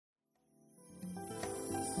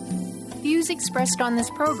views expressed on this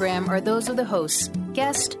program are those of the hosts,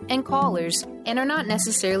 guests, and callers, and are not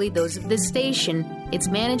necessarily those of this station, its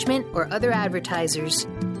management, or other advertisers.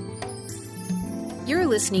 You're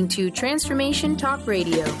listening to Transformation Talk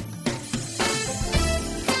Radio.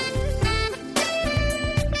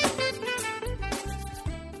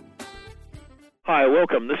 Hi,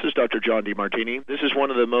 welcome. This is Dr. John DeMartini. This is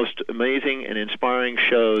one of the most amazing and inspiring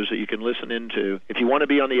shows that you can listen into. If you want to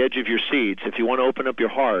be on the edge of your seats, if you want to open up your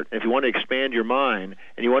heart, if you want to expand your mind,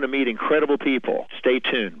 and you want to meet incredible people, stay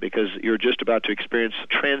tuned because you're just about to experience a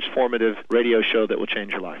transformative radio show that will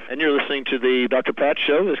change your life. And you're listening to the Dr. Pat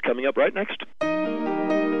Show that's coming up right next.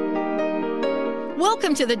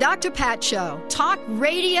 Welcome to the Dr. Pat Show. Talk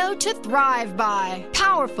radio to thrive by.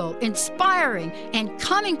 Powerful, inspiring, and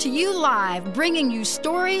coming to you live, bringing you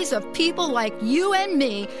stories of people like you and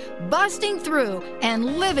me, busting through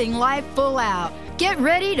and living life full out. Get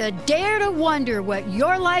ready to dare to wonder what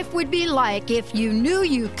your life would be like if you knew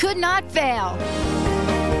you could not fail.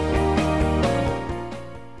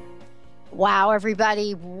 Wow,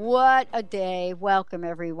 everybody, what a day. Welcome,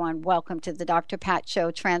 everyone. Welcome to the Dr. Pat Show,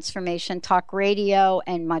 Transformation Talk Radio,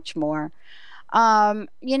 and much more. Some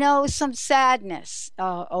sadness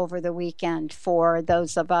over the weekend for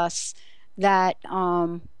those of us that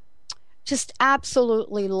just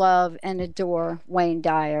absolutely love and adore Wayne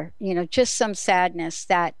Dyer. Just some sadness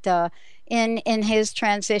that in his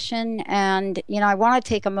transition. And, I want to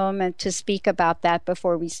take a moment to speak about that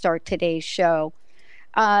before we start today's show.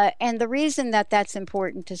 And the reason that that's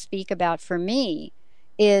important to speak about for me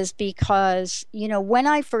is because, when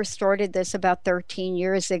I first started this about 13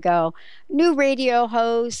 years ago, new radio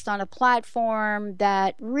host on a platform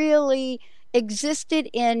that really existed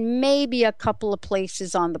in maybe a couple of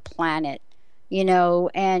places on the planet,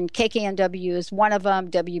 and KKNW is one of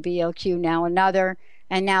them, WBLQ now another,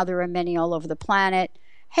 and now there are many all over the planet.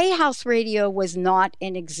 Hay House Radio was not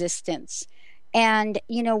in existence. And,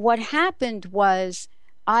 what happened was,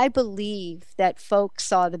 I believe that folks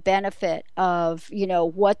saw the benefit of,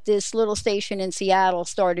 what this little station in Seattle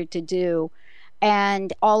started to do.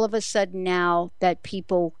 And all of a sudden now that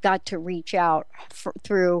people got to reach out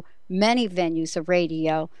through many venues of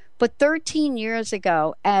radio. But 13 years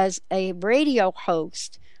ago, as a radio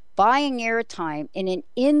host, buying airtime in an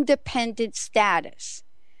independent status,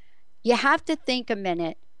 you have to think a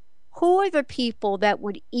minute. Who are the people that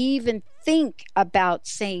would even think about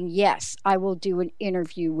saying, yes, I will do an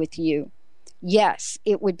interview with you? Yes,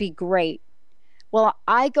 it would be great. Well,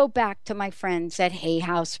 I go back to my friends at Hay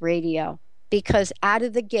House Radio because out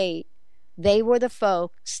of the gate, they were the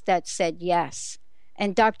folks that said yes.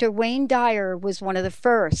 And Dr. Wayne Dyer was one of the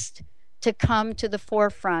first to come to the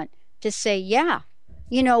forefront to say, yeah,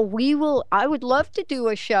 I would love to do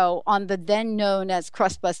a show on the then known as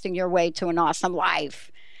Crust Busting Your Way to an Awesome Life.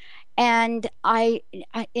 And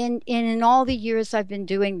in all the years I've been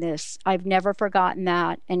doing this, I've never forgotten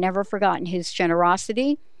that and never forgotten his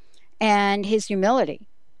generosity and his humility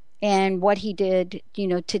and what he did,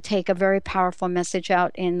 to take a very powerful message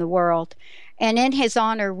out in the world. And in his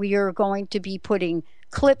honor, we are going to be putting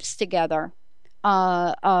clips together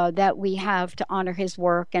that we have to honor his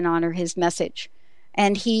work and honor his message.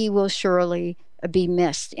 And he will surely be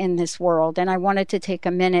missed in this world. And I wanted to take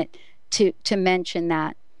a minute to mention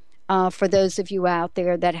that. For those of you out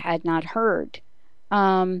there that had not heard.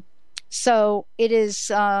 So it is,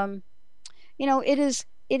 it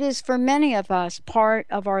is for many of us part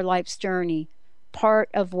of our life's journey, part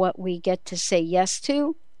of what we get to say yes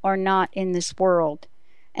to or not in this world.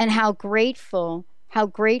 And how grateful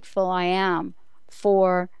I am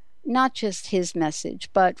for not just his message,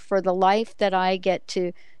 but for the life that I get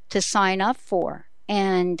to sign up for,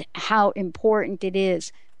 and how important it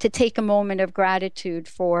is to take a moment of gratitude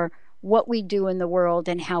for what we do in the world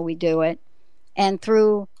and how we do it. And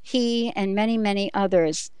through he and many, many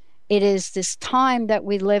others, it is this time that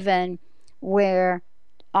we live in where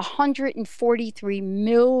 143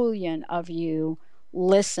 million of you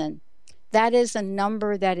listen. That is a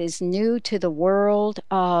number that is new to the world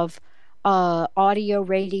of audio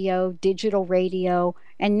radio, digital radio,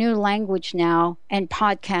 and new language now, and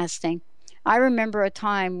podcasting. I remember a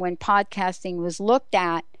time when podcasting was looked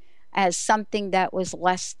at as something that was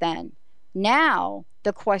less than. Now,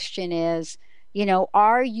 the question is,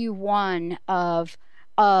 are you one of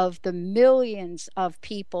the millions of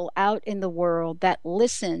people out in the world that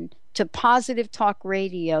listen to Positive Talk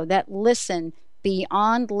Radio, that listen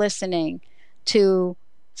beyond listening to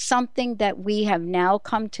something that we have now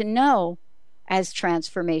come to know as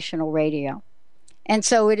transformational radio? And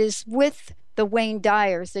so it is with the Wayne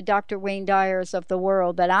Dyers, the Dr. Wayne Dyers of the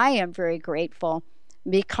world, that I am very grateful,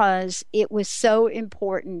 because it was so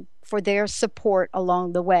important for their support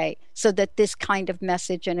along the way so that this kind of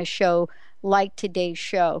message in a show like today's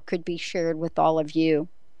show could be shared with all of you.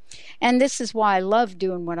 And this is why I love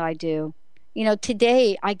doing what I do. You know,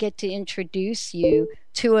 today I get to introduce you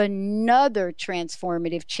to another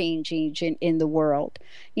transformative change agent in the world,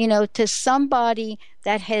 you know, to somebody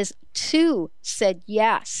that has too said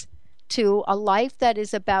yes to a life that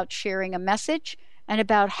is about sharing a message and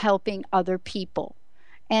about helping other people.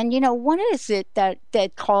 And, you know, what is it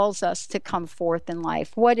that calls us to come forth in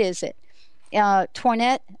life? What is it?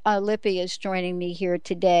 Toinette Lippe is joining me here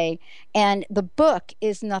today, and the book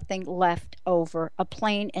is Nothing Left Over, A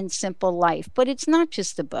Plain and Simple Life. But it's not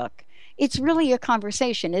just a book. It's really a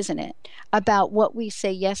conversation, isn't it, about what we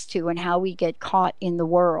say yes to and how we get caught in the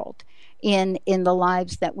world, in the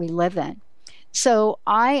lives that we live in. So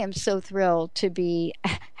I am so thrilled to be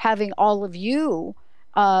having all of you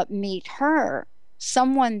meet her,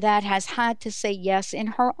 someone that has had to say yes in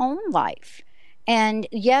her own life. And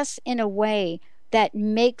yes, in a way that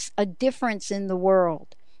makes a difference in the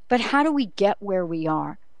world. But how do we get where we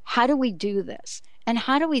are? How do we do this? And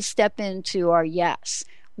how do we step into our yes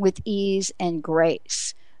with ease and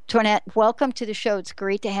grace? Toinette, welcome to the show. It's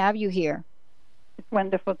great to have you here. It's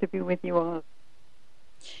wonderful to be with you all.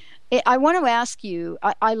 I want to ask you,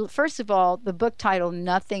 first of all, the book title,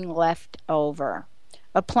 Nothing Left Over,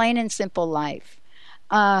 A Plain and Simple Life.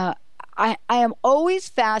 I am always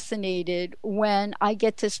fascinated when I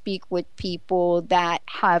get to speak with people that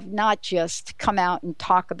have not just come out and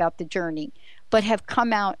talk about the journey, but have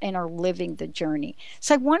come out and are living the journey.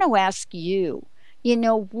 So I want to ask you, you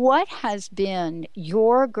know, what has been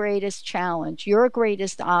your greatest challenge, your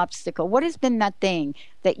greatest obstacle? What has been that thing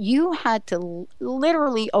that you had to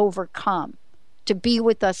literally overcome to be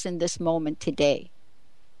with us in this moment today?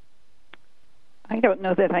 I don't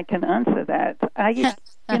know that I can answer that.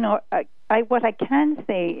 What I can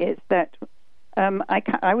say is that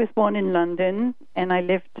I was born in London, and I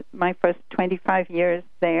lived my first 25 years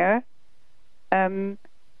there. And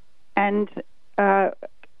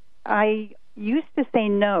I used to say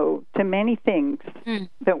no to many things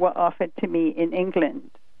that were offered to me in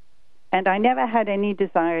England. And I never had any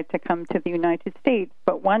desire to come to the United States.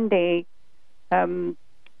 But one day,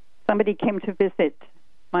 somebody came to visit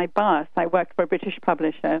my boss. I worked for a British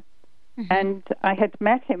publisher. And I had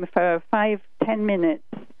met him for 5-10 minutes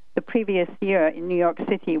the previous year in New York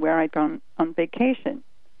City, where I'd gone on vacation.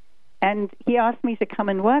 And he asked me to come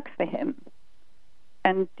and work for him.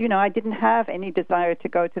 And, you know, I didn't have any desire to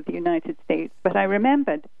go to the United States, but I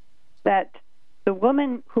remembered that the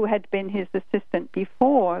woman who had been his assistant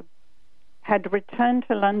before had returned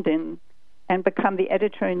to London and become the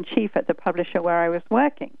editor-in-chief at the publisher where I was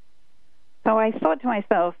working. So I thought to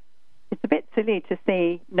myself, it's a bit silly to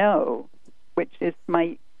say no, which is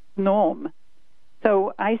my norm.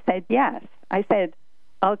 So I said yes. I said,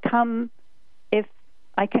 I'll come if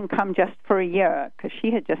I can come just for a year, because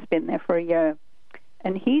she had just been there for a year.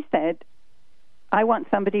 And he said, I want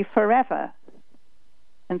somebody forever.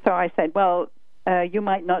 And so I said, well, you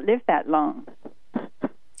might not live that long.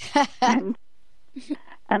 and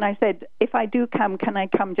I said, if I do come, can I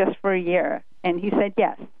come just for a year? And he said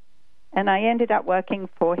yes. And I ended up working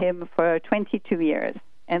for him for 22 years.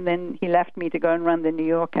 And then he left me to go and run the New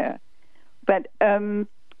Yorker. But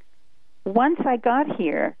once I got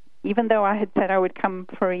here, even though I had said I would come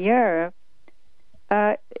for a year,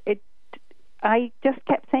 I just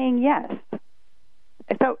kept saying yes.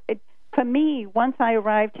 So for me, once I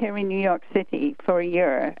arrived here in New York City for a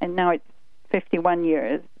year, and now it's 51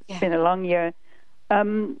 years, It's been a long year,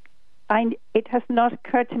 it has not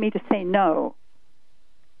occurred to me to say no.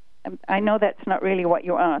 I know that's not really what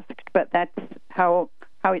you asked, but that's how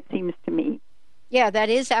it seems to me. Yeah, that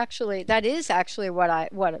is actually what I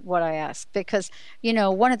ask, because, you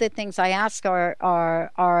know, one of the things I ask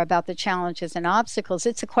are about the challenges and obstacles.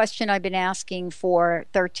 It's a question I've been asking for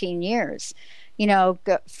 13 years. You know,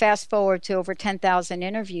 fast forward to over 10,000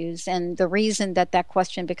 interviews, and the reason that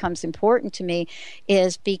question becomes important to me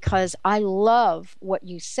is because I love what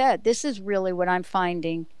you said. This is really what I'm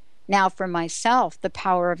finding now for myself, the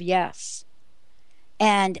power of yes.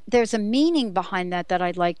 And there's a meaning behind that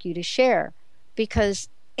I'd like you to share. Because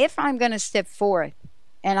if I'm going to step forth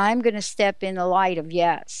and I'm going to step in the light of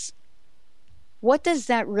yes, what does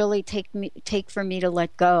that really take for me to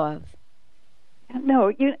let go of?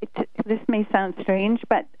 No, this may sound strange,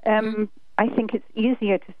 but I think it's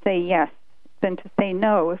easier to say yes than to say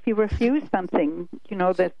no. If you refuse something, you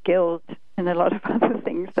know, there's guilt and a lot of other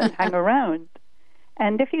things that hang around.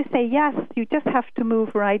 And if you say yes, you just have to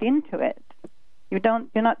move right into it. You're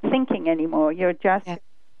not thinking anymore. You're just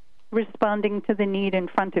responding to the need in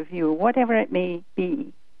front of you, whatever it may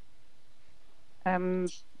be. I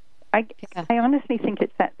honestly think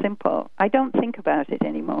it's that simple. I don't think about it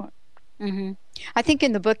anymore. Mm-hmm. I think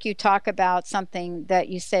in the book you talk about something that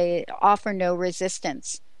you say, offer no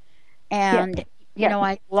resistance. And, you know,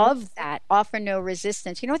 I love that, offer no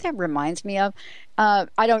resistance. You know what that reminds me of?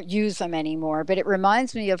 I don't use them anymore, but it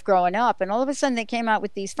reminds me of growing up. And all of a sudden they came out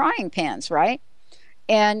with these frying pans, right?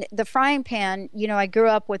 And the frying pan, you know, I grew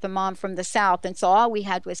up with a mom from the South, and so all we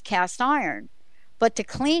had was cast iron. But to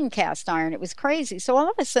clean cast iron, it was crazy. So all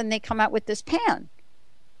of a sudden they come out with this pan,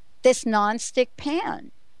 this nonstick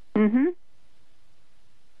pan. Mm-hmm.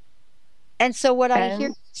 And so what I hear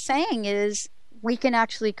you saying is we can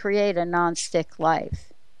actually create a nonstick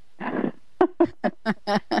life.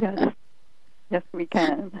 Yes, we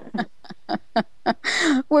can.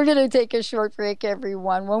 We're going to take a short break,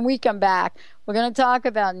 everyone. When we come back, we're going to talk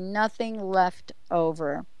about nothing left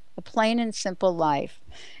over, a plain and simple life.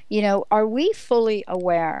 You know, are we fully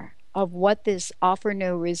aware of what this offer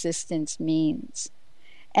no resistance means?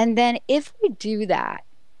 And then if we do that,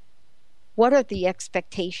 what are the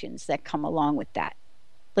expectations that come along with that?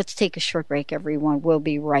 Let's take a short break, everyone. We'll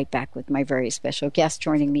be right back with my very special guest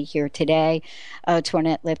joining me here today,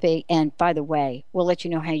 Toinette Lippe. And by the way, we'll let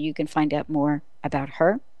you know how you can find out more about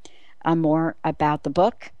her, more about the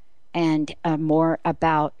book, and more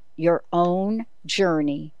about your own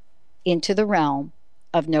journey into the realm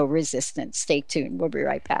of no resistance. Stay tuned. We'll be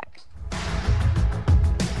right back.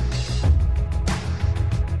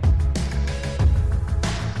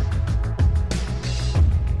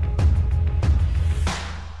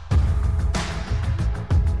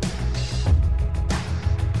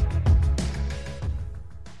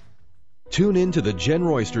 Tune in to The Jen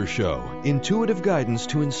Royster Show, intuitive guidance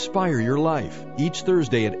to inspire your life, each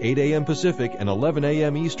Thursday at 8 a.m. Pacific and 11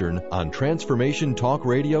 a.m. Eastern on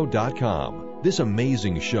TransformationTalkRadio.com. This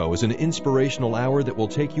amazing show is an inspirational hour that will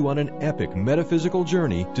take you on an epic metaphysical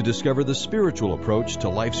journey to discover the spiritual approach to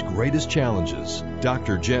life's greatest challenges.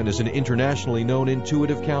 Dr. Jen is an internationally known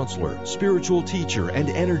intuitive counselor, spiritual teacher, and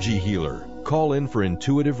energy healer. Call in for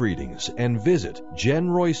intuitive readings and visit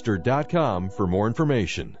JenRoyster.com for more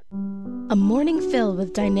information. A morning filled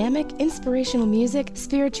with dynamic, inspirational music,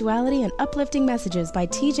 spirituality, and uplifting messages by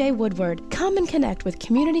T.J. Woodward. Come and connect with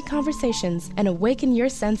community conversations and awaken your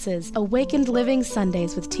senses. Awakened Living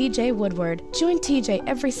Sundays with T.J. Woodward. Join T.J.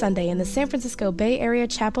 every Sunday in the San Francisco Bay Area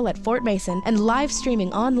Chapel at Fort Mason and live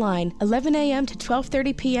streaming online 11 a.m. to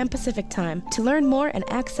 12:30 p.m. Pacific Time. To learn more and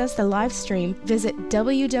access the live stream, visit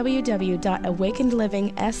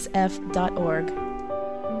www.awakenedlivingsf.org.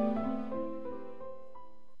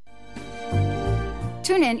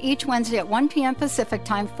 Tune in each Wednesday at 1 p.m. Pacific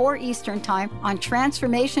Time, 4 Eastern Time on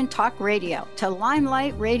Transformation Talk Radio to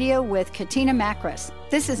Limelight Radio with Katina Makris.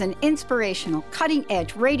 This is an inspirational,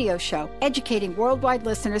 cutting-edge radio show educating worldwide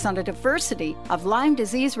listeners on a diversity of Lyme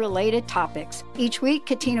disease-related topics. Each week,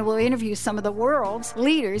 Katina will interview some of the world's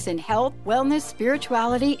leaders in health, wellness,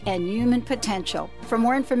 spirituality, and human potential. For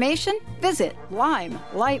more information, visit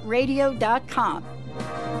limelightradio.com.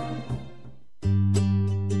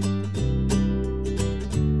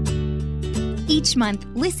 Each month,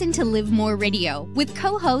 listen to Live More Radio with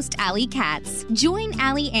co-host Allie Katz. Join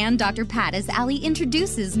Allie and Dr. Pat as Allie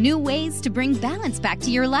introduces new ways to bring balance back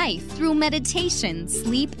to your life through meditation,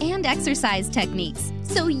 sleep, and exercise techniques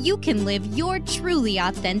so you can live your truly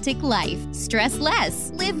authentic life. Stress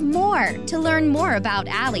less, live more. To learn more about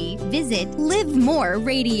Allie, visit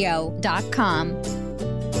livemoreradio.com.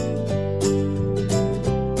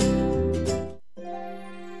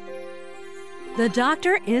 The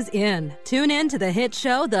Doctor is in. Tune in to the hit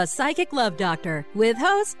show, The Psychic Love Doctor, with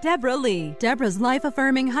host Deborah Lee. Deborah's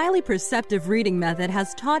life-affirming, highly perceptive reading method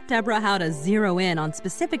has taught Deborah how to zero in on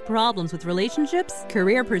specific problems with relationships,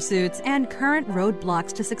 career pursuits, and current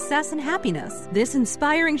roadblocks to success and happiness. This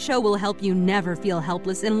inspiring show will help you never feel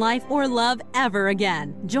helpless in life or love ever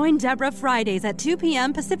again. Join Deborah Fridays at 2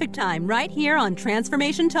 p.m. Pacific Time right here on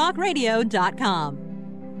TransformationTalkRadio.com.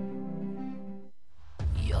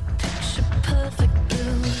 Perfect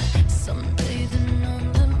blue, sunbathing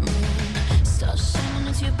on the moon, stars shining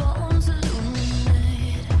as your bones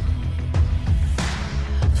illuminate.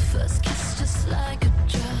 First kiss just like a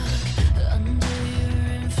drug, under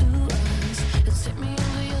your influence. It's hit me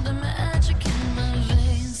over, you're the magic in my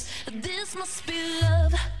veins. This must be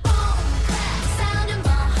love. Boom, clap, sound in my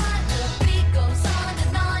heart, the beat goes on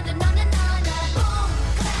and on and on and on. Boom,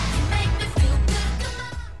 clap, you make me feel good.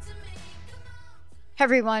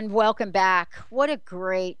 Everyone, welcome back. What a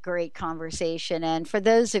great, great conversation. And for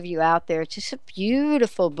those of you out there, it's just a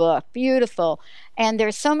beautiful book, beautiful. And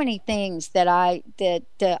there's so many things that I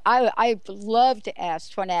love to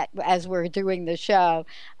ask Toinette as we're doing the show.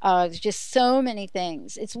 There's just so many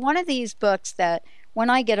things. It's one of these books that when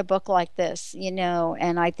I get a book like this,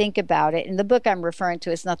 and I think about it, and the book I'm referring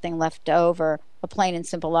to is Nothing Left Over, A Plain and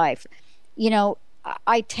Simple Life.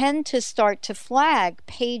 I tend to start to flag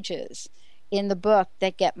pages in the book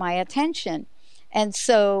that get my attention. And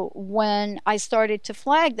so when I started to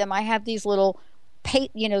flag them, I have these little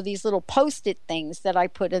these little post-it things that I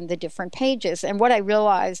put in the different pages. And what I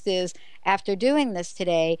realized is after doing this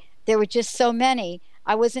today, there were just so many,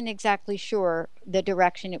 I wasn't exactly sure the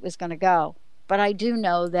direction it was going to go. But I do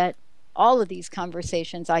know that all of these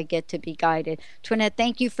conversations I get to be guided. Toinette,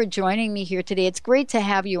 thank you for joining me here today. It's great to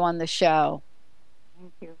have you on the show.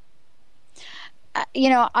 Thank you.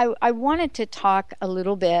 I wanted to talk a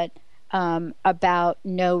little bit about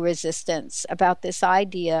no resistance, about this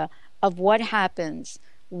idea of what happens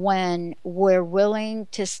when we're willing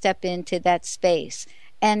to step into that space,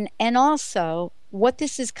 and also what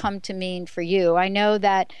this has come to mean for you. I know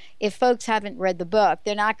that if folks haven't read the book,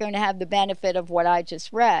 they're not going to have the benefit of what I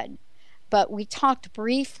just read, but we talked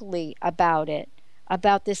briefly about it,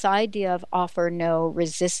 about this idea of offer no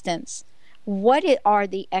resistance. What are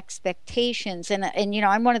the expectations? And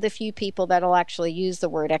I'm one of the few people that'll actually use the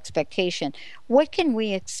word expectation. What can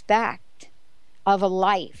we expect of a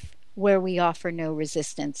life where we offer no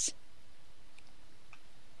resistance?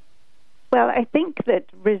 Well, I think that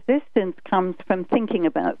resistance comes from thinking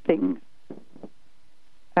about things.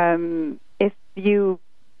 Once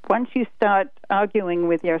you start arguing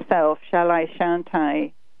with yourself, shall I, shan't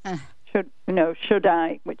I, should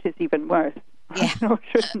I, which is even worse, yeah. or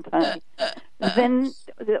shouldn't I, then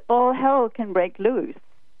all hell can break loose.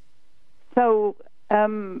 So,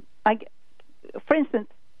 for instance,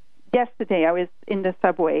 yesterday I was in the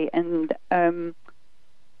subway and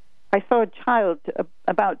I saw a child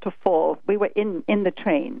about to fall. We were in the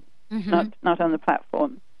train, not on the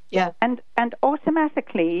platform. Yeah. And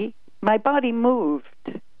automatically my body moved,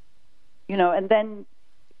 and then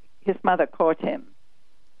his mother caught him,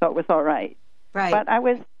 so it was all right. Right. But there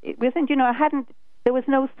was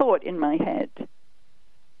no thought in my head.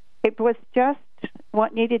 It was just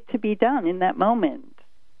what needed to be done in that moment.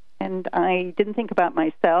 And I didn't think about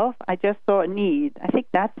myself. I just saw a need. I think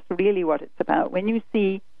that's really what it's about. When you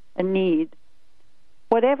see a need,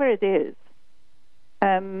 whatever it is,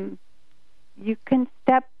 you can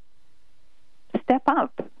step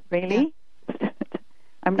up, really. Yeah.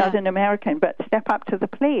 I'm not an American, but step up to the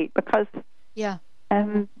plate because,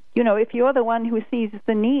 if you're the one who sees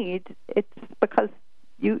the need, it's because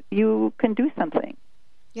you can do something.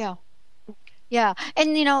 Yeah. Yeah.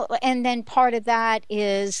 And, and then part of that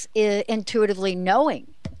is intuitively knowing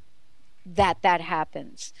that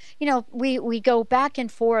happens. We go back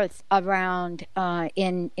and forth around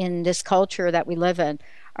in this culture that we live in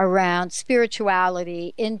around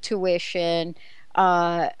spirituality, intuition,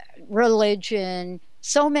 religion,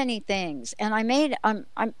 so many things. And I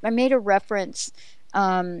made a reference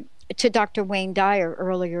to Dr. Wayne Dyer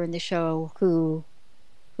earlier in the show, who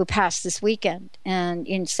passed this weekend, and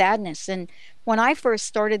in sadness. And when I first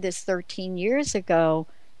started this 13 years ago,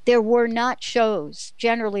 there were not shows.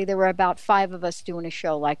 Generally, there were about 5 of us doing a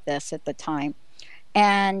show like this at the time.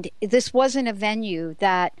 And this wasn't a venue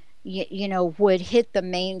that, would hit the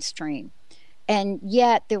mainstream. And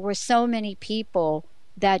yet there were so many people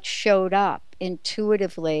that showed up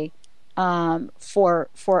intuitively for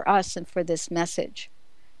us and for this message.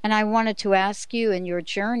 And I wanted to ask you, in your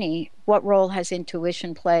journey, what role has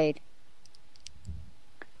intuition played?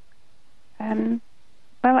 Well,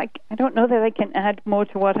 I don't know that I can add more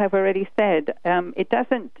to what I've already said. It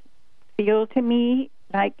doesn't feel to me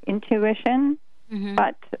like intuition,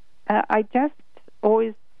 but I just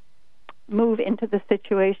always move into the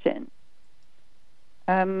situation.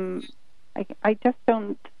 I just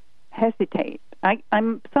don't hesitate.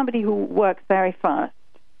 I'm somebody who works very fast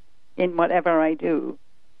in whatever I do.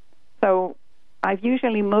 So I've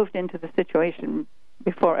usually moved into the situation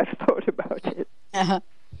before I've thought about it.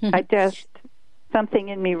 I just, something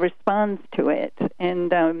in me responds to it.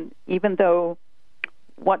 And even though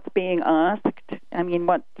what's being asked,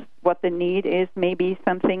 what the need is, maybe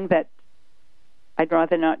something that I'd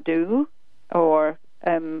rather not do, or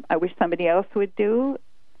I wish somebody else would do,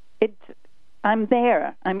 I'm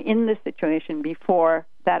there. I'm in the situation before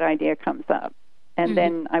that idea comes up. And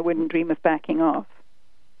then I wouldn't dream of backing off.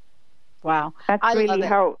 Wow. That's really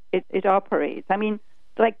how it operates.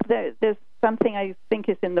 There's something I think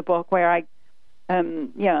is in the book where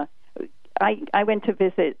I went to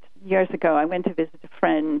visit, years ago, I went to visit a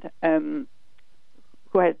friend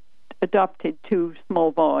who had adopted 2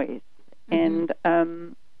 small boys. And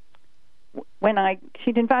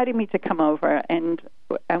she'd invited me to come over, and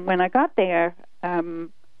when I got there,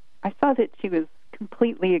 I saw that she was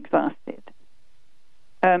completely exhausted.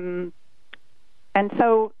 And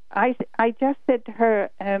so I just said to her,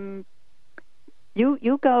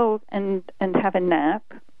 you go and have a nap,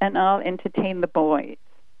 and I'll entertain the boys.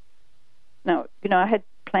 Now, I had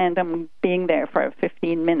planned on being there for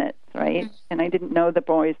 15 minutes, right? And I didn't know the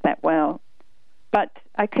boys that well. But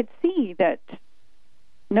I could see that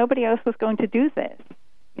nobody else was going to do this.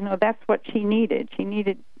 That's what she needed. She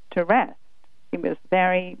needed to rest. She was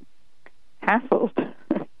very hassled.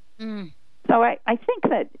 So I think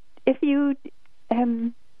that if you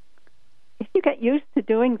get used to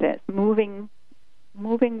doing this, moving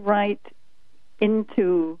right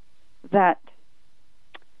into that,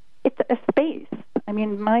 it's a space. I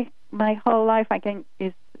mean, my whole life, I think,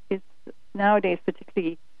 is nowadays,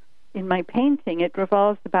 particularly in my painting, it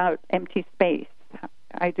revolves about empty space.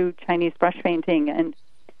 I do Chinese brush painting, and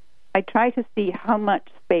I try to see how much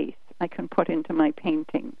space I can put into my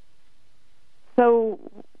painting. So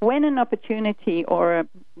when an opportunity or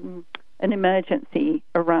an emergency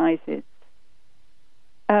arises,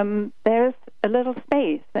 there's a little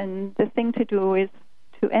space, and the thing to do is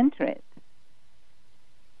to enter it.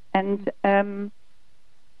 And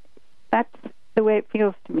that's the way it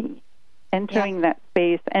feels to me, entering that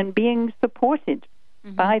space and being supported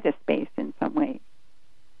by the space in some way.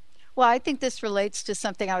 Well, I think this relates to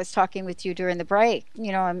something I was talking with you during the break,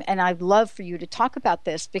 and I'd love for you to talk about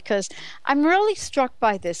this because I'm really struck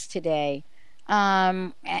by this today.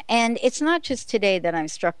 And it's not just today that I'm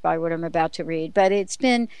struck by what I'm about to read, but it's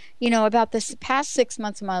been, about this past 6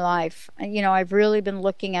 months of my life, I've really been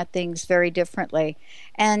looking at things very differently.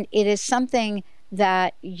 And it is something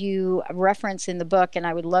that you reference in the book, and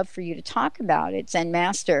I would love for you to talk about it. Zen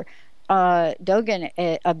Master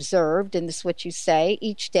Dogen observed, and this is what you say,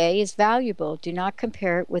 each day is valuable. Do not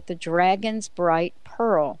compare it with the dragon's bright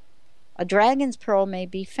pearl. A dragon's pearl may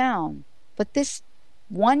be found, but this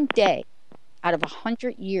one day out of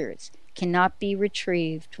 100 years cannot be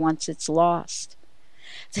retrieved once it's lost.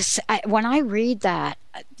 When I read that,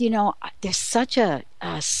 there's such a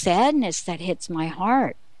sadness that hits my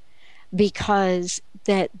heart, because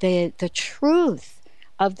the truth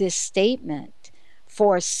of this statement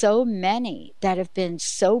for so many that have been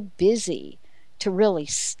so busy to really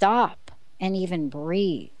stop and even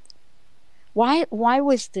breathe. Why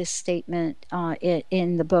was this statement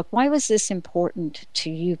in the book? Why was this important to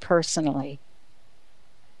you personally?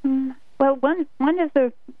 Well, one of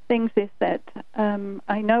the things is that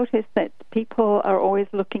I notice that people are always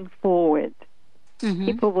looking forward.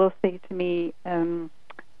 People will say to me,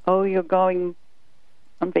 oh, you're going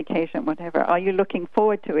on vacation, whatever. Are you looking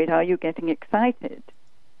forward to it? Are you getting excited?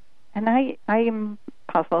 And I am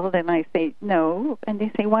puzzled, and I say, no. And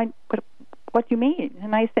they say, why? What do you mean?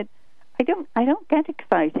 And I said, I don't get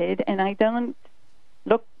excited, and I don't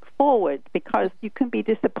look forward, because you can be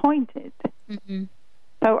disappointed.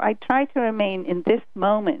 So I try to remain in this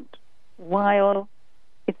moment while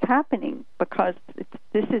it's happening, because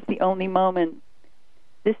this is the only moment,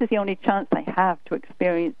 this is the only chance I have to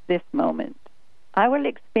experience this moment. I will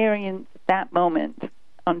experience that moment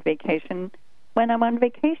on vacation when I'm on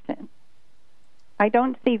vacation. I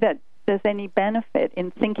don't see that there's any benefit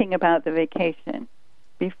in thinking about the vacation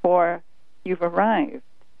before you've arrived.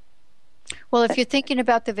 Well, if you're thinking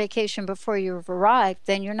about the vacation before you've arrived,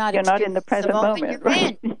 then you're not in the present moment,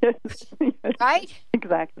 right? Yes. Right?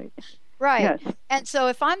 Exactly. Right. Yes. And so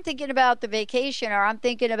if I'm thinking about the vacation, or I'm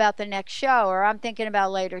thinking about the next show, or I'm thinking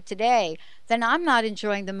about later today, then I'm not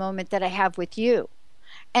enjoying the moment that I have with you.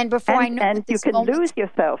 And before I know and you can lose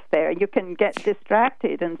yourself there. You can get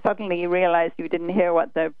distracted, and suddenly you realize you didn't hear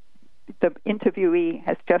what the interviewee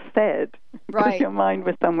has just said, because your mind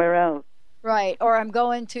was somewhere else. Right. Or I'm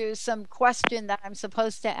going to some question that I'm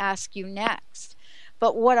supposed to ask you next.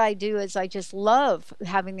 But what I do is I just love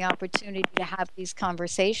having the opportunity to have these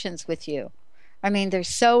conversations with you. I mean, they're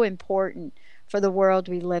so important for the world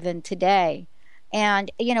we live in today. And,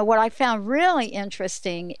 what I found really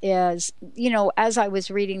interesting is, as I was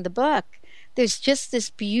reading the book, there's just this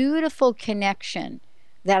beautiful connection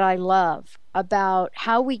that I love about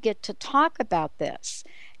how we get to talk about this.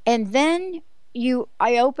 And then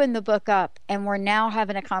I open the book up, and we're now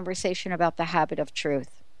having a conversation about the habit of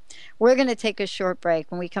truth. We're going to take a short break.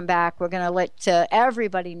 When we come back, we're going to let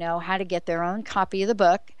everybody know how to get their own copy of the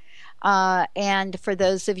book. And for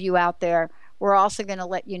those of you out there, we're also going to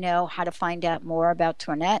let you know how to find out more about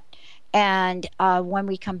Toinette. And when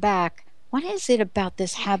we come back, what is it about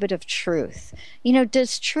this habit of truth?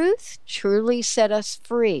 Does truth truly set us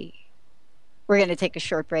free? We're going to take a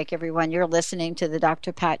short break, everyone. You're listening to the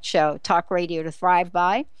Dr. Pat Show, talk radio to thrive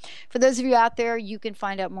by. For those of you out there, you can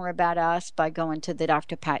find out more about us by going to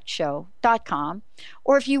thedrpatshow.com.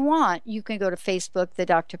 Or if you want, you can go to Facebook, The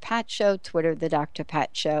Dr. Pat Show, Twitter, The Dr.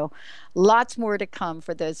 Pat Show. Lots more to come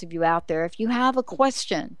for those of you out there. If you have a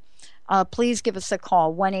question, please give us a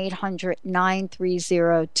call,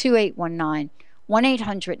 1-800-930-2819.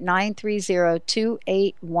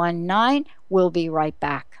 1-800-930-2819. We'll be right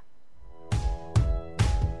back.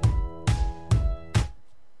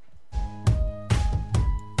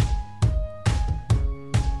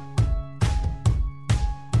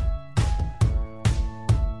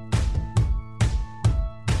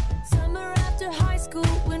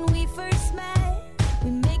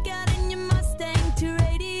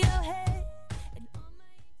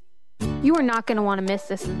 You are not going to want to miss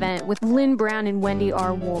this event with Lynn Brown and Wendy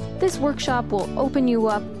R. Wolf. This workshop will open you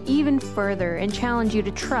up even further and challenge you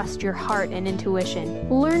to trust your heart and intuition.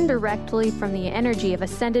 Learn directly from the energy of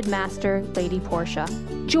Ascended Master, Lady Portia.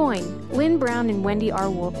 Join Lynn Brown and Wendy R.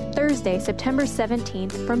 Wolf Thursday, September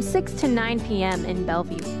 17th from 6 to 9 p.m. in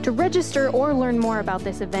Bellevue. To register or learn more about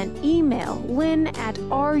this event, email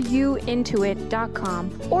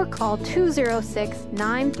lynn@ruintuit.com or call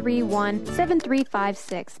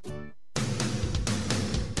 206-931-7356.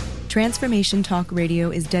 Transformation Talk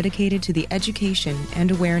Radio is dedicated to the education and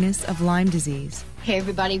awareness of Lyme disease. Hey,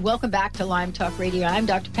 everybody. Welcome back to Lyme Talk Radio. I'm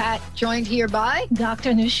Dr. Pat, joined here by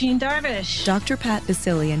Dr. Nusheen Darvish. Dr. Pat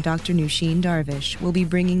Basili and Dr. Nusheen Darvish will be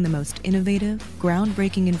bringing the most innovative,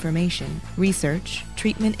 groundbreaking information, research,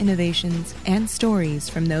 treatment innovations, and stories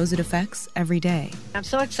from those it affects every day. I'm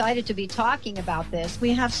so excited to be talking about this.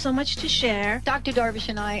 We have so much to share. Dr. Darvish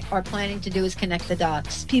and I are planning to do is connect the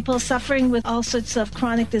dots. People suffering with all sorts of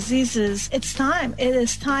chronic diseases, it's time. It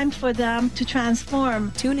is time for them to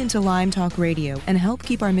transform. Tune into Lyme Talk Radio and help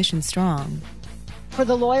keep our mission strong. For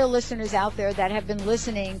the loyal listeners out there that have been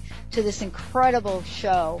listening to this incredible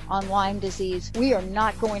show on Lyme disease, we are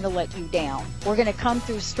not going to let you down. We're going to come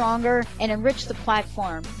through stronger and enrich the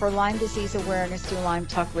platform for Lyme disease awareness through Lyme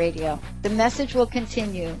Talk Radio. The message will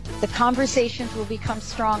continue, the conversations will become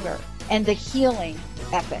stronger, and the healing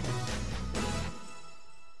epic.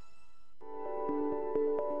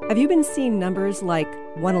 Have you been seeing numbers like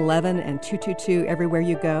 111 and 222 everywhere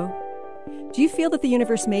you go? Do you feel that the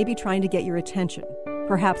universe may be trying to get your attention,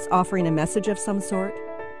 perhaps offering a message of some sort?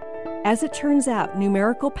 As it turns out,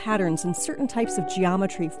 numerical patterns and certain types of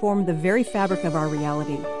geometry form the very fabric of our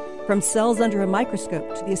reality, from cells under a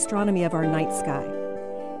microscope to the astronomy of our night sky.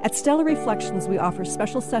 At Stellar Reflections, we offer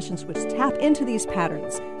special sessions which tap into these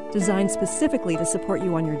patterns, designed specifically to support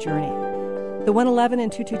you on your journey. The 111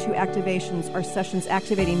 and 222 activations are sessions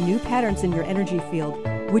activating new patterns in your energy field,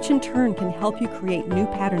 which in turn can help you create new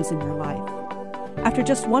patterns in your life. After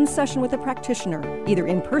just one session with a practitioner, either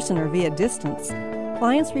in person or via distance,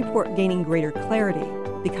 clients report gaining greater clarity,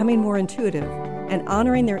 becoming more intuitive, and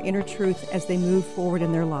honoring their inner truth as they move forward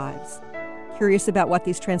in their lives. Curious about what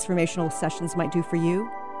these transformational sessions might do for you?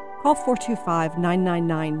 Call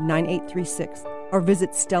 425-999-9836 or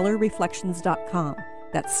visit stellarreflections.com.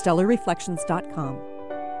 That's stellarreflections.com.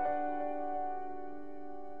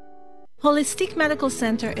 Holistic Medical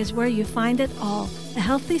Center is where you find it all. A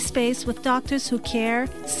healthy space with doctors who care,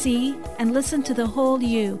 see, and listen to the whole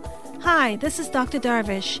you. Hi, this is Dr.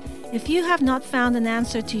 Darvish. If you have not found an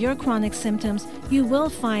answer to your chronic symptoms, you will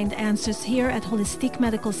find answers here at Holistic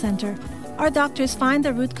Medical Center. Our doctors find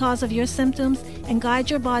the root cause of your symptoms and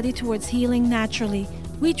guide your body towards healing naturally.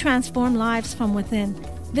 We transform lives from within.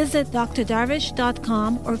 Visit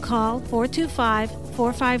drdarvish.com or call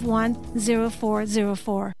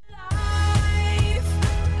 425-451-0404.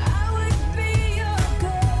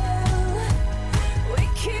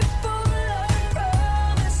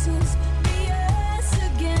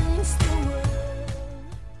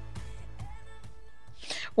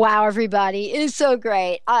 Wow, everybody. It is so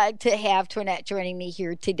great to have Toinette joining me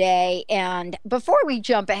here today. And before we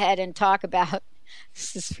jump ahead and talk about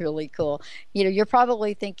this is really cool. You're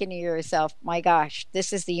probably thinking to yourself, my gosh,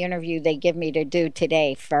 this is the interview they give me to do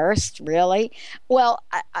today first, really? Well,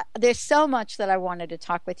 there's so much that I wanted to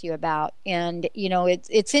talk with you about. And,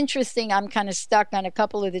 it's interesting. I'm kind of stuck on a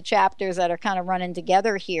couple of the chapters that are kind of running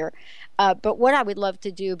together here. But what I would love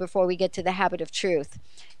to do before we get to the habit of truth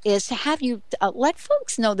is to have you let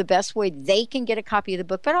folks know the best way they can get a copy of the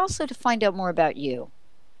book, but also to find out more about you.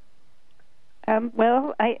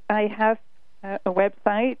 Well, I have a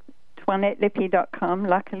website, toinettellippe.com.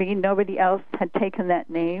 Luckily, nobody else had taken that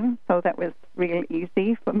name, so that was real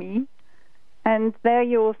easy for me. And there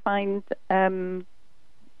you will find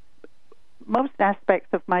most aspects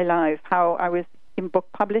of my life, how I was in book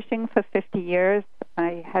publishing for 50 years.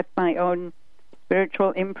 I had my own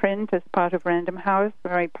spiritual imprint as part of Random House,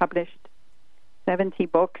 where I published 70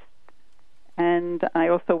 books. And I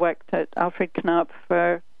also worked at Alfred Knopf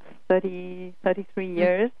for 33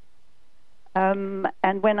 years. And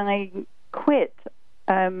when I quit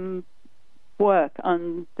work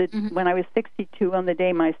on when I was 62, on the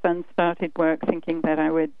day my son started work, thinking that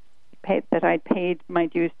I'd paid my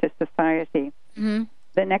dues to society. Mm-hmm.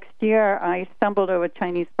 The next year, I stumbled over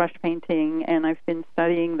Chinese brush painting, and I've been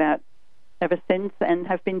studying that ever since, and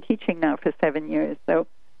have been teaching now for 7 years. So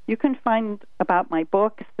you can find about my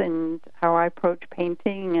books and how I approach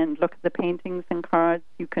painting, and look at the paintings and cards.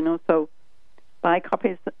 You can also buy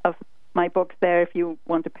copies of my books there if you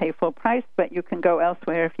want to pay full price, but you can go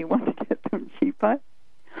elsewhere if you want to get them cheaper.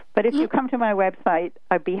 But if you come to my website,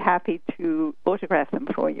 I'd be happy to autograph them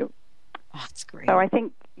for you. Oh, that's great. So I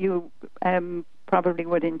think you probably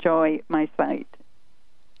would enjoy my site.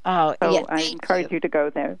 Oh, so yeah, I encourage you to go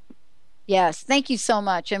there. Yes, thank you so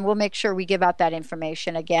much, and we'll make sure we give out that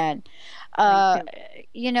information again.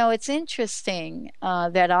 You know, it's interesting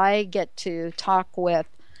that I get to talk with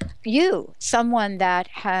you, someone that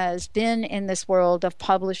has been in this world of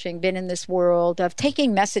publishing, been in this world of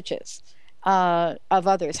taking messages of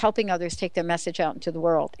others, helping others take their message out into the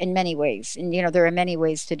world in many ways. And, you know, there are many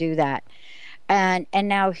ways to do that. And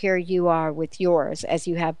now here you are with yours, as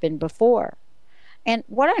you have been before. And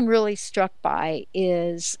what I'm really struck by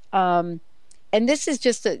is, and this is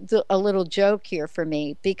just a little joke here for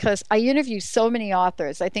me, because I interview so many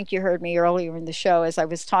authors. I think you heard me earlier in the show as I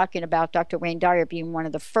was talking about Dr. Wayne Dyer being one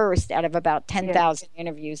of the first out of about 10,000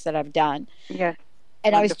 interviews that I've done. Yes.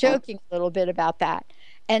 And Wonderful. I was joking a little bit about that.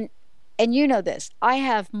 And you know this, I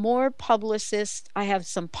have more publicists, I have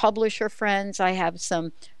some publisher friends, I have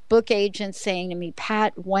some book agents saying to me,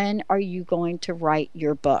 Pat, when are you going to write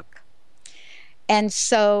your book? And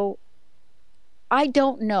so I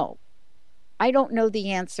don't know. I don't know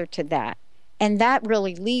the answer to that. And that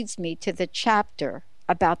really leads me to the chapter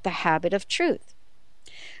about the habit of truth.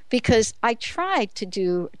 Because I tried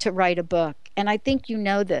to write a book, and I think you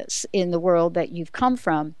know this in the world that you've come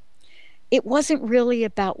from. It wasn't really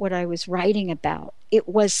about what I was writing about. It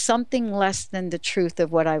was something less than the truth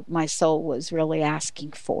of what my soul was really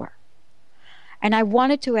asking for. And I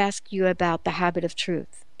wanted to ask you about the habit of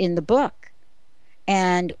truth in the book,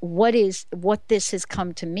 and what this has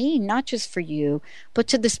come to mean, not just for you, but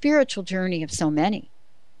to the spiritual journey of so many.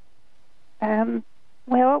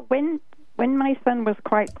 Well, when my son was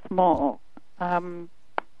quite small,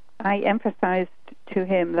 I emphasized to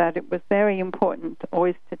him that it was very important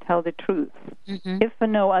always to tell the truth, if for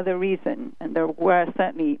no other reason. And there were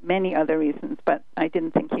certainly many other reasons, but I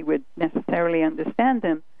didn't think he would necessarily understand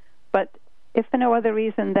them. But if for no other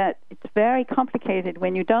reason, that it's very complicated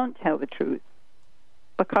when you don't tell the truth.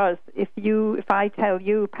 Because if I tell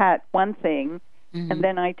you, Pat, one thing, and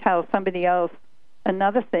then I tell somebody else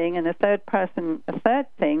another thing, and a third person a third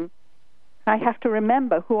thing, I have to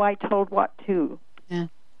remember who I told what to. Yeah.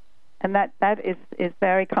 And that is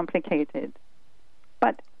very complicated.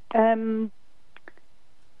 But the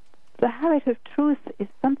habit of truth is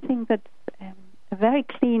something that's a very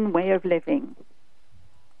clean way of living.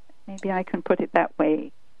 Maybe I can put it that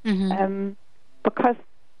way. Because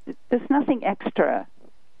there's nothing extra.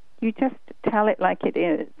 You just tell it like it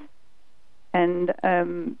is. And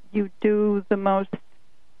you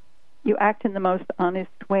act in the most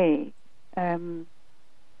honest way. But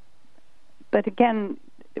again,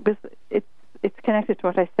 it's connected to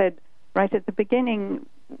what I said right at the beginning,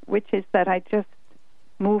 which is that I just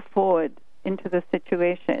move forward into the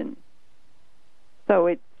situation. So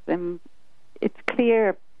it's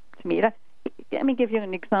clear to me. Let me give you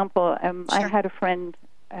an example. Sure. I had a friend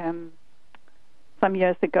some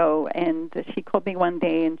years ago, and she called me one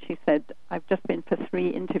day and she said, I've just been for 3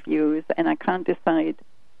 interviews and I can't decide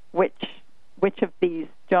which of these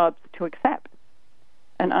jobs to accept.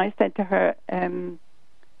 And I said to her,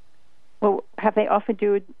 well, have they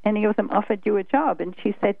any of them offered you a job? And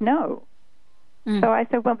she said no. So I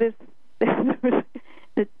said, well, there's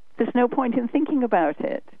no point in thinking about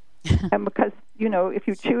it. Because, if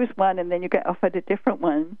you choose one and then you get offered a different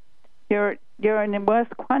one, you're in a worse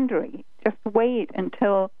quandary. Just wait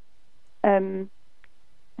until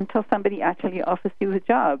somebody actually offers you a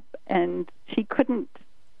job. And she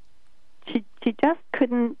just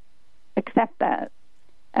couldn't accept that.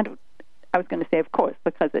 And I was going to say, of course,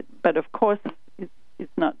 but of course is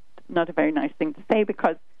not a very nice thing to say,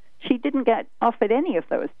 because she didn't get offered any of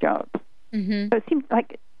those jobs. So it seemed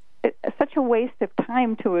like such a waste of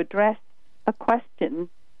time to address a question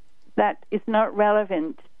that is not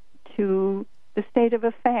relevant to the state of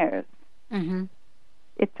affairs. Mm-hmm.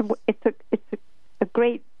 It's a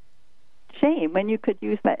great shame when you could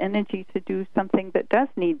use that energy to do something that does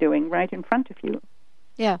need doing right in front of you.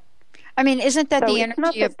 Yeah. I mean, isn't that So the it's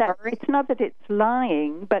energy of worry? It's not that it's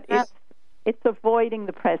lying, but it's avoiding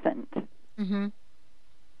the present. Mm-hmm.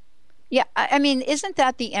 Yeah, I mean, isn't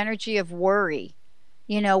that the energy of worry?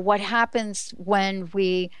 You know, what happens when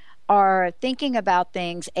we are thinking about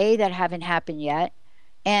things, A, that haven't happened yet,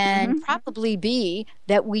 and probably B,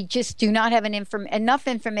 that we just do not have enough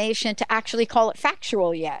information to actually call it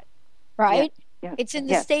factual yet, right? Yes. It's in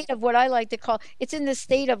the state of what I like to call, it's in the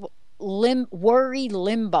state of worry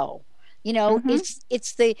limbo. You know,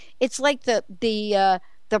 it's like the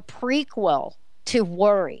prequel to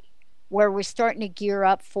worry, where we're starting to gear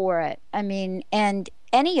up for it. I mean, and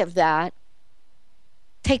any of that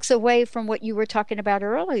takes away from what you were talking about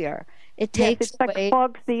earlier. It takes it's like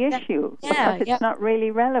fogs the issue because it's not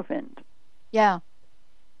really relevant. Yeah.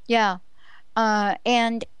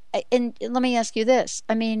 And let me ask you this.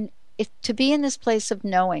 I mean, if to be in this place of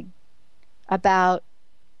knowing about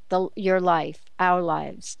your life, our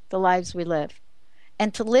lives, the lives we live,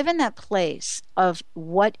 and to live in that place of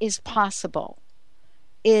what is possible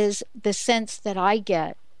is the sense that I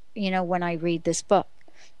get, you know, when I read this book.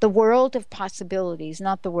 The world of possibilities,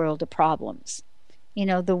 not the world of problems. You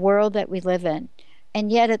know, the world that we live in.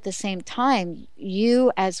 And yet at the same time,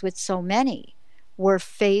 you, as with so many, were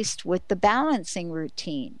faced with the balancing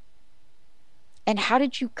routine. And how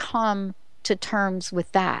did you come to terms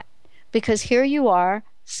with that? Because here you are,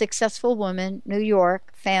 successful woman, New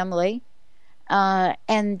York, family,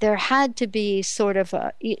 and there had to be sort of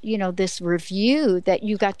a, you know, this review that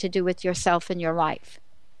you got to do with yourself and your life.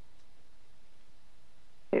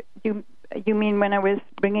 You mean when I was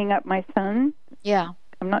bringing up my son? Yeah.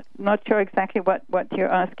 I'm not sure exactly what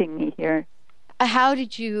you're asking me here. How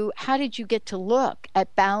did you get to look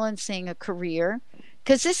at balancing a career?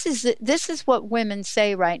 Because this is what women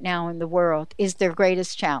say right now in the world is their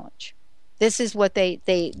greatest challenge. This is what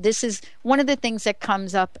this is one of the things that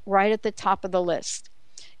comes up right at the top of the list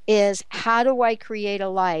is how do I create a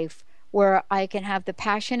life where I can have the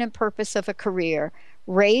passion and purpose of a career,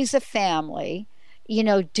 raise a family, you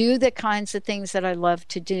know, do the kinds of things that I love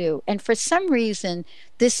to do. And for some reason,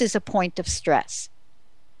 this is a point of stress,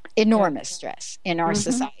 enormous stress in our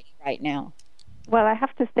society right now. Well, I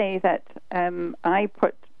have to say that I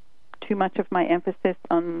put too much of my emphasis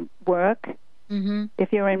on work.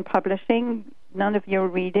 If you're in publishing, none of your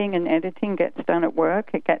reading and editing gets done at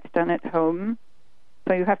work. It gets done at home.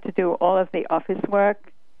 So you have to do all of the office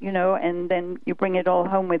work, you know, and then you bring it all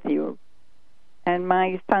home with you. And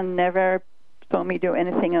my son never saw me do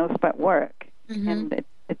anything else but work. And it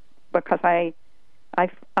because I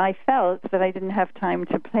felt that I didn't have time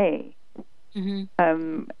to play.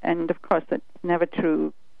 And of course, that's never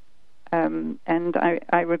true. And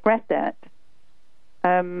I regret that.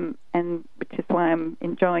 And which is why I'm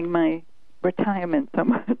enjoying my retirement so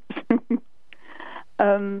much.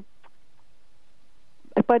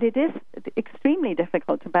 But it is extremely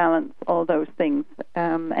difficult to balance all those things.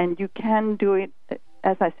 And you can do it,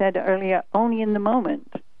 as I said earlier, only in the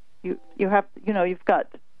moment. You have, you know, you've got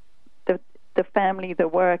the family, the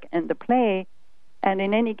work, and the play, and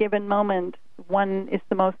in any given moment, one is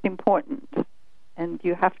the most important, and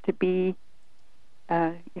you have to be,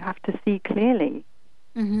 you have to see clearly,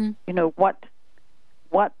 you know, what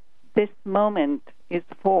this moment is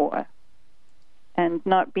for, and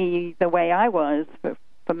not be the way I was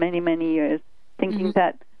for many, many years, thinking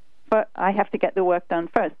that I have to get the work done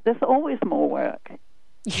first. There's always more work.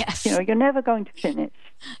 Yes. You know, you're never going to finish.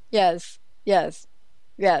 Yes.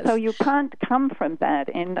 So you can't come from that,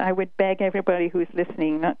 and I would beg everybody who's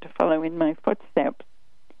listening not to follow in my footsteps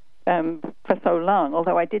for so long,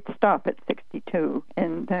 although I did stop at 62,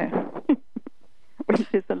 and which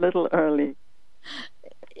is a little early.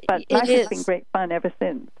 But life has been great fun ever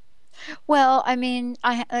since. Well, I mean,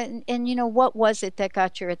 and you know, what was it that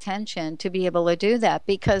got your attention to be able to do that?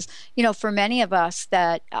 Because, you know, for many of us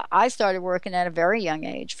that I started working at a very young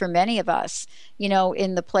age, for many of us, you know,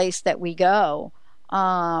 in the place that we go,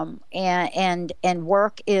 and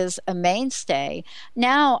work is a mainstay.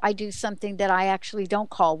 Now I do something that I actually don't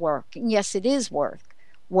call work. And yes, it is work,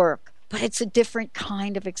 but it's a different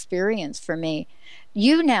kind of experience for me.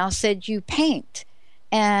 You now said you paint.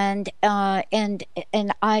 And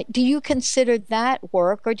do you consider that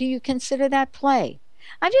work, or do you consider that play?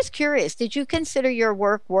 I'm just curious. Did you consider your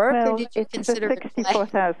work, or did you consider it play? It's the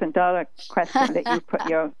 $64,000 question that you put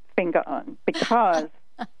your finger on, because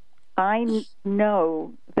I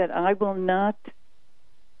know that I will not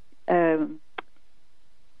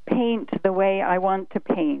paint the way I want to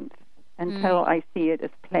paint until I see it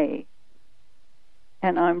as play.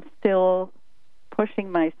 And I'm still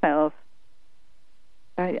pushing myself.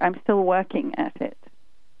 I'm still working at it.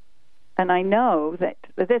 And I know that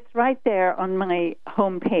it's right there on my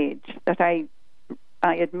homepage that I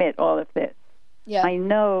admit all of this. Yeah. I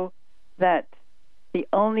know that the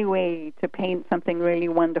only way to paint something really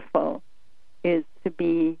wonderful is to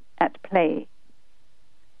be at play.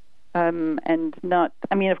 And not,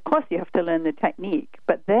 I mean, of course you have to learn the technique,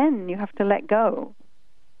 but then you have to let go.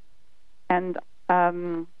 And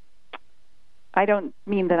I don't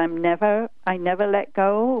mean that I never let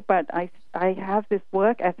go, but I have this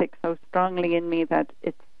work ethic so strongly in me that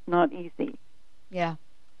it's not easy. Yeah.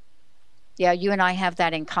 Yeah, you and I have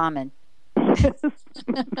that in common.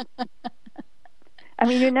 I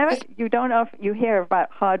mean, you hear about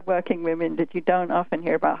hard-working women, but you don't often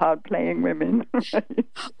hear about hard-playing women. Right?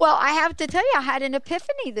 Well, I have to tell you, I had an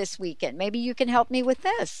epiphany this weekend. Maybe you can help me with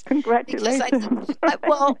this. Congratulations. But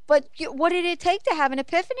what did it take to have an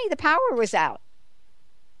epiphany? The power was out,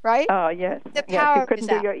 right? Oh, yes. The power you couldn't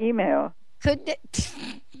do your email.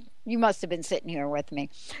 You must have been sitting here with me.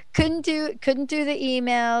 Couldn't do the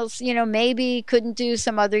emails, maybe couldn't do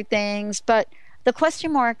some other things. But the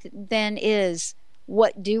question mark then is,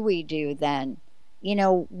 what do we do then?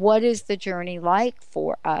 What is the journey like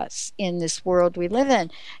for us in this world we live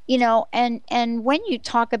in? And when you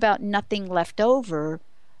talk about nothing left over,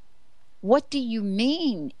 what do you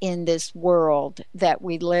mean in this world that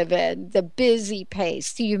we live in, the busy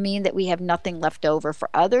pace? Do you mean that we have nothing left over for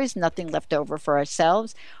others, nothing left over for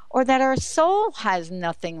ourselves, or that our soul has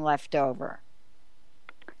nothing left over?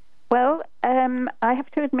 Well, I have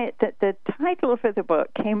to admit that the title for the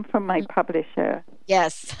book came from my publisher.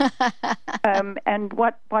 Yes. And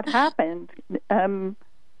what happened? Can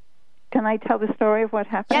I tell the story of what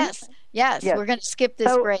happened? Yes. We're going to skip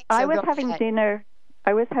this break. I was having dinner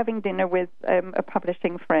with a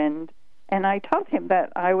publishing friend, and I told him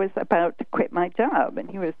that I was about to quit my job, and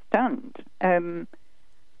he was stunned.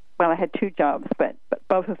 Well, I had two jobs, but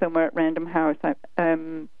both of them were at Random House.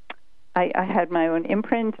 I had my own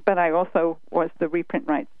imprint, but I also was the reprint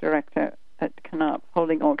rights director at Canop,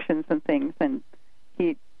 holding auctions and things, and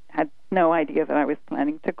he had no idea that I was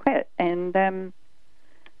planning to quit. And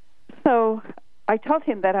so I told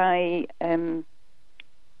him that I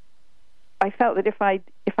felt that if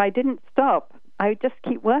I didn't stop, I would just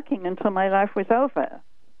keep working until my life was over.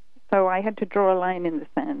 So I had to draw a line in the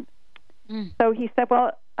sand. So he said,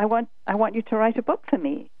 "Well, I want you to write a book for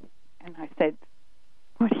me." And I said,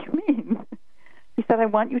 "What do you mean?" He said, "I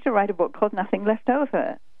want you to write a book called Nothing Left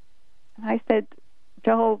Over." And I said,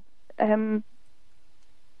 "Joel,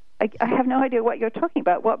 I have no idea what you're talking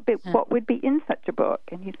about. What would be in such a book?"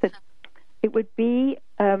 And he said, "It would be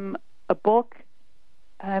a book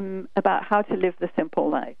about how to live the simple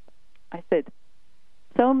life." I said,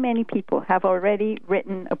 "So many people have already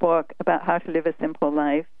written a book about how to live a simple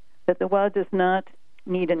life that the world does not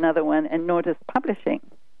need another one, and nor does publishing."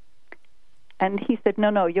 And he said,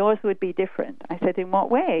 no, yours would be different. I said, "In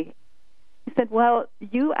what way?" He said, "Well,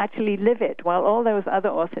 you actually live it, while all those other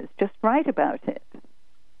authors just write about it." So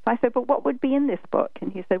I said, "But what would be in this book?"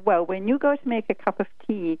 And he said, "Well, when you go to make a cup of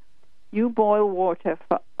tea, you boil water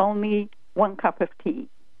for only 1 cup of tea.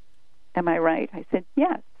 Am I right?" I said,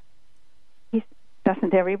 "Yes." He said,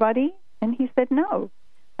 "Doesn't everybody?" And he said, "No."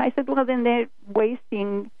 I said, "Well, then they're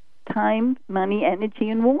wasting time, money, energy,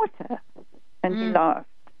 and water." And he laughed.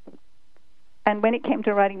 And when it came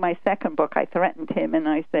to writing my second book, I threatened him, and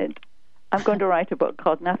I said, "I'm going to write a book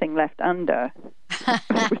called Nothing Left Under."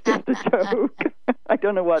 It was just a joke. I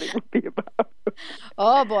don't know what it would be about.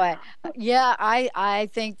 Oh boy, yeah, I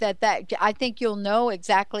think I think you'll know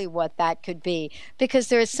exactly what that could be, because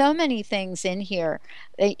there are so many things in here.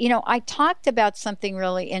 I talked about something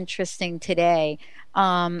really interesting today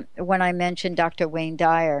when I mentioned Dr. Wayne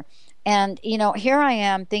Dyer. And, here I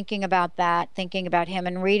am thinking about him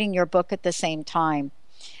and reading your book at the same time.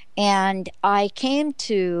 And I came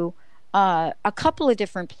to a couple of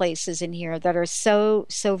different places in here that are so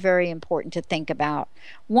very important to think about.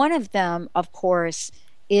 One of them, of course,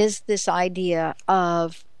 is this idea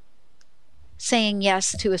of saying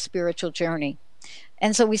yes to a spiritual journey.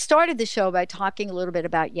 And so we started the show by talking a little bit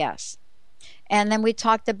about yes. And then we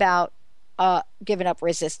talked about giving up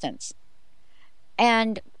resistance.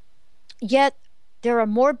 And yet there are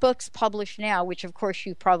more books published now, which of course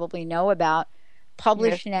you probably know about,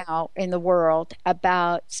 published now in the world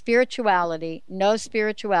about spirituality,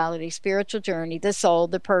 spiritual journey, the soul,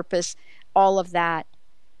 the purpose, all of that.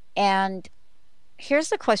 And here's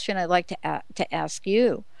the question I'd like to ask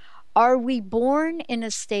you. Are we born in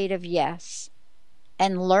a state of yes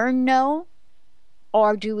and learn no,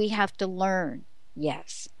 or do we have to learn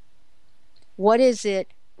yes? What is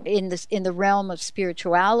it in the realm of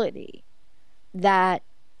spirituality that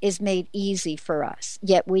is made easy for us,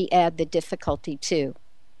 yet we add the difficulty to?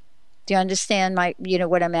 Do you understand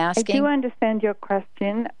what I'm asking? I do understand your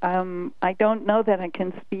question. I don't know that I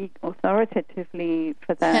can speak authoritatively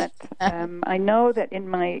for that. I know that in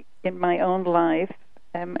my own life,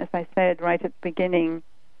 as I said right at the beginning,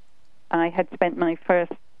 I had spent my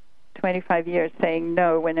first 25 years saying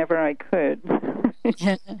no whenever I could.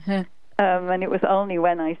 And it was only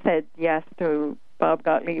when I said yes to Bob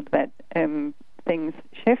Gottlieb that things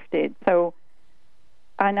shifted. So,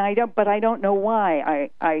 but I don't know why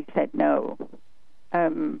I said no.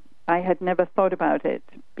 I had never thought about it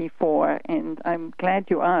before, and I'm glad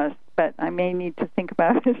you asked, but I may need to think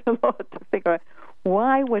about it a lot to figure out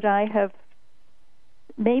why would I have.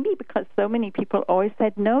 Maybe because so many people always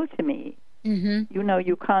said no to me. Mm-hmm.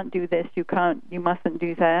 You can't do this, you mustn't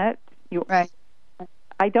do that. Right.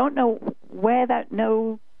 I don't know where that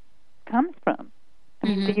no comes from. I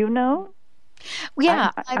mean, do you know?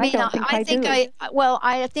 Yeah, I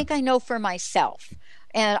think I know for myself,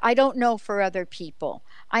 and I don't know for other people.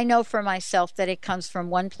 I know for myself that it comes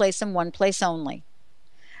from one place and one place only.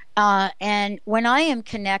 And when I am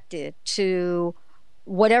connected to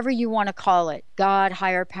whatever you want to call it, God,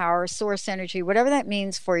 higher power, source energy, whatever that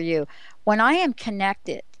means for you, when I am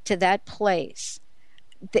connected to that place,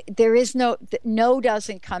 there is no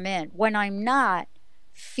doesn't come in. When I'm not,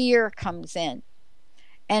 fear comes in.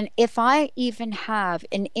 And if I even have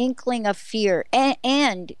an inkling of fear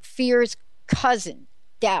and fear's cousin,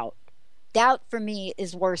 doubt for me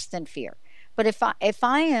is worse than fear. But if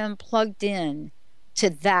I am plugged in to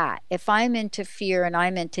that, if I'm into fear and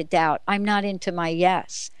I'm into doubt, I'm not into my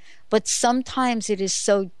yes. But sometimes it is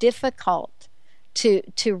so difficult to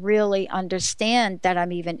really understand that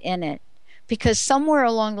I'm even in it, because somewhere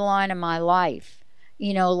along the line of my life,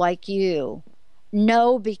 like you,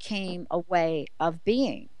 no became a way of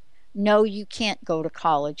being. No, you can't go to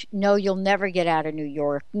college. No, you'll never get out of New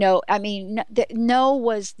York. No, no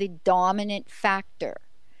was the dominant factor.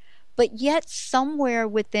 But yet somewhere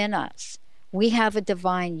within us, we have a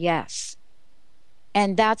divine yes.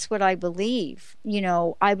 And that's what I believe.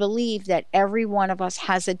 I believe that every one of us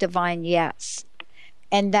has a divine yes,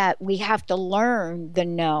 and that we have to learn the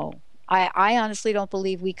no. I honestly don't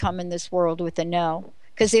believe we come in this world with a no,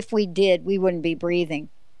 because if we did, we wouldn't be breathing.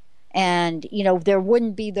 And, there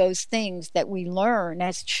wouldn't be those things that we learn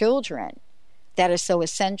as children that are so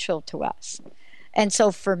essential to us. And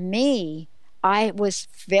so for me, I was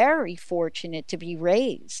very fortunate to be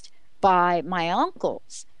raised by my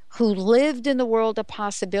uncles who lived in the world of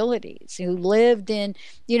possibilities, who lived in,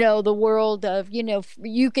 the world of,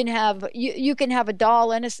 you can have a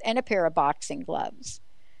doll and a pair of boxing gloves.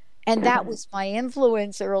 And that was my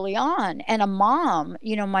influence early on. And a mom,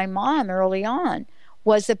 my mom early on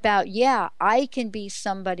was about, I can be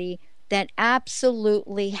somebody that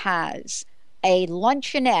absolutely has a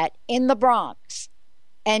luncheonette in the Bronx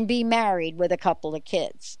and be married with a couple of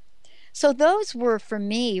kids. So those were, for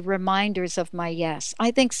me, reminders of my yes.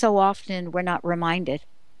 I think so often we're not reminded.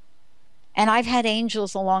 And I've had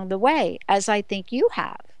angels along the way, as I think you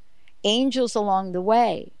have. Angels along the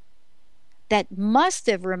way that must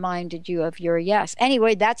have reminded you of your yes.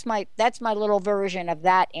 Anyway, that's my little version of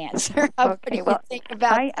that answer. What do you think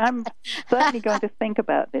about I'm certainly going to think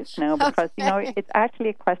about this now, because, it's actually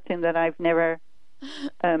a question that I've never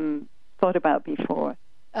thought about before.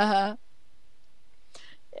 Uh-huh.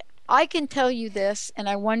 I can tell you this, and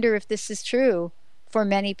I wonder if this is true for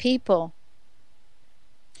many people.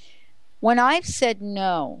 When I've said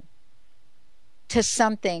no to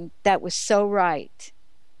something that was so right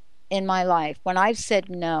in my life, when I've said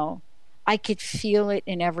no, I could feel it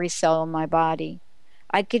in every cell in my body.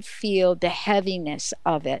 I could feel the heaviness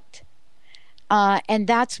of it. And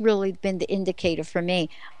that's really been the indicator for me.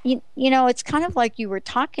 It's kind of like you were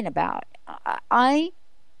talking about.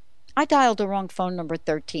 I dialed the wrong phone number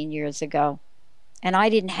 13 years ago, and I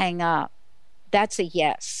didn't hang up. That's a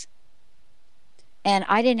yes. And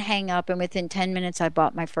I didn't hang up, and within 10 minutes, I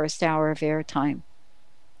bought my first hour of airtime.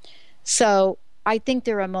 So I think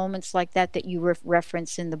there are moments like that you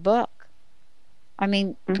reference in the book. I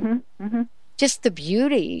mean, just the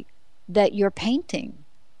beauty that you're painting.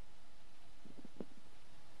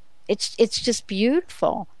 It's just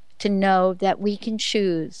beautiful to know that we can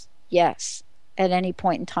choose yes at any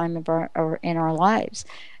point in time in our lives.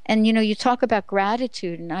 And, you talk about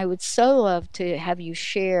gratitude, and I would so love to have you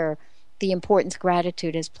share the importance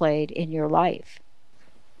gratitude has played in your life.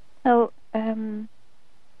 So,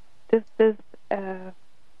 there's the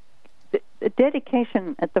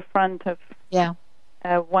dedication at the front of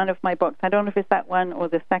one of my books. I don't know if it's that one or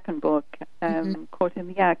the second book, Caught in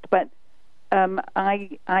the Act, but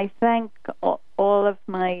I thank all of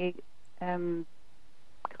my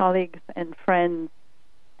colleagues and friends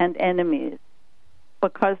and enemies,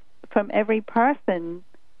 because from every person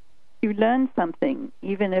you learn something,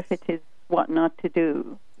 even if it is what not to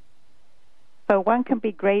do. So one can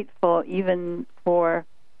be grateful even for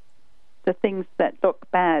the things that look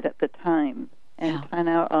bad at the time and turn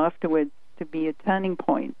out afterwards to be a turning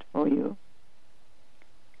point for you.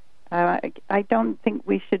 I don't think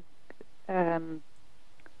we should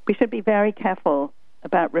be very careful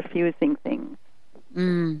about refusing things.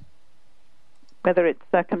 Whether it's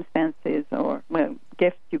circumstances or, well,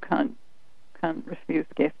 gifts, you can't refuse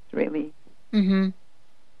gifts, really.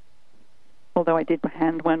 Although I did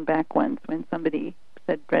hand one back once when somebody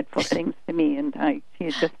said dreadful things to me, and she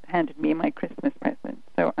had just handed me my Christmas present.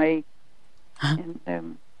 So I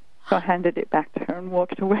handed it back to her and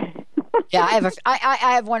walked away. Yeah,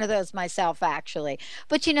 I have one of those myself, actually.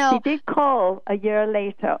 But you know, she did call a year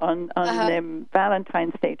later on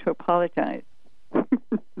Valentine's Day to apologize.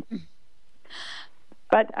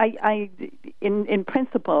 But in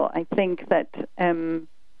principle, I think that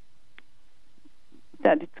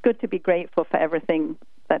it's good to be grateful for everything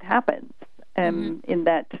that happens. In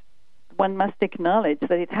that one must acknowledge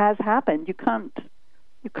that it has happened. You can't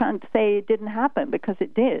say it didn't happen, because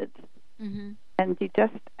it did. And you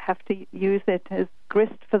just have to use it as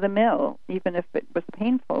grist for the mill, even if it was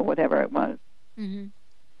painful, whatever it was. You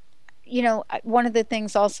know, one of the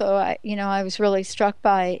things also, I was really struck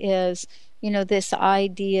by is, this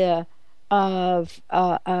idea of,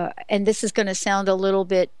 and this is going to sound a little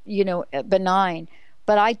bit, benign,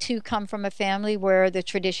 but I too come from a family where the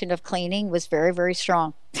tradition of cleaning was very, very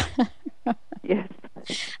strong. Yes.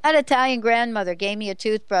 An Italian grandmother gave me a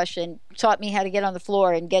toothbrush and taught me how to get on the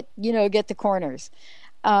floor and get the corners.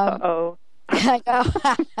 I know.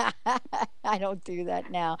 I don't do that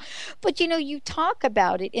now. But, you talk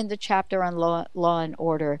about it in the chapter on law and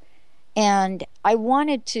order. And I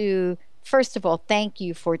wanted to, first of all, thank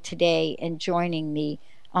you for today and joining me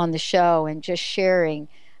on the show and just sharing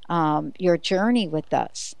your journey with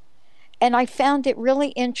us. And I found it really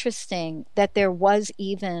interesting that there was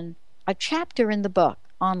even a chapter in the book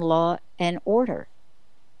on law and order.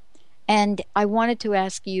 And I wanted to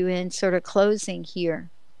ask you in sort of closing here,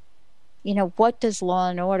 what does law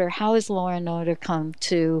and order, how has law and order come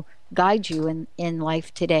to guide you in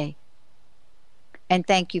life today? And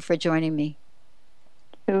thank you for joining me.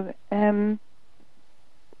 So,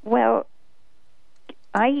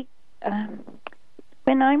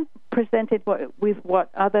 when I'm presented with what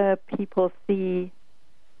other people see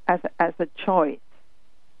as a choice,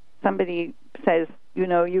 somebody says,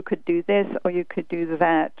 you could do this, or you could do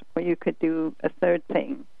that, or you could do a third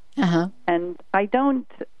thing. And I don't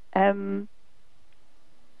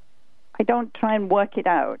try and work it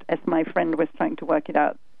out, as my friend was trying to work it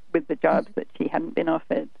out with the jobs that she hadn't been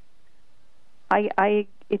offered.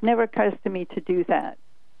 It never occurs to me to do that.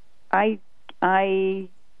 I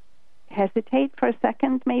hesitate for a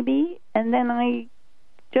second, maybe, and then I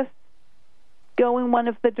just go in one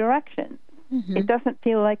of the directions. It doesn't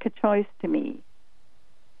feel like a choice to me.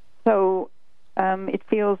 So it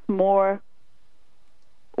feels more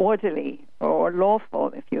orderly or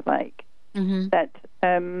lawful, if you like. That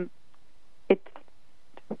it's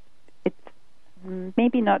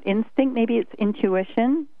maybe not instinct, maybe it's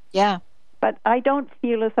intuition. Yeah. But I don't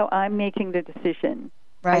feel as though I'm making the decision.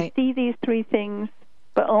 Right. I see these three things,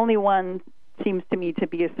 but only one seems to me to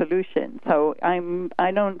be a solution. So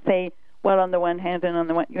I don't say, well, on the one hand and on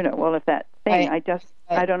the one, all of that thing. Right.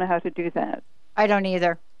 I don't know how to do that. I don't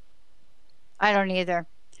either.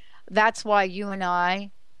 That's why you and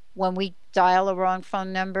I, when we dial a wrong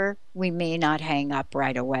phone number, we may not hang up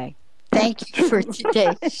right away. Thank you for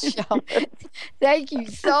today's show. Thank you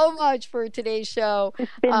so much for today's show.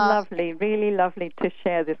 It's been lovely, really lovely to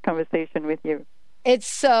share this conversation with you. It's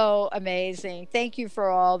so amazing. Thank you for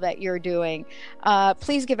all that you're doing.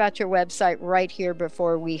 Please give out your website right here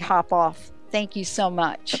before we hop off. Thank you so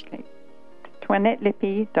much. Okay.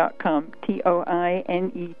 ToinetteLippe.com.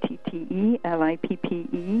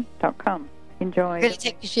 ToinetteLippe.com. Enjoy. We're going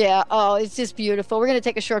to it's just beautiful. We're going to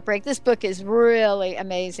take a short break. This book is really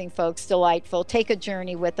amazing, folks. Delightful. Take a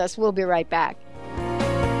journey with us. We'll be right back.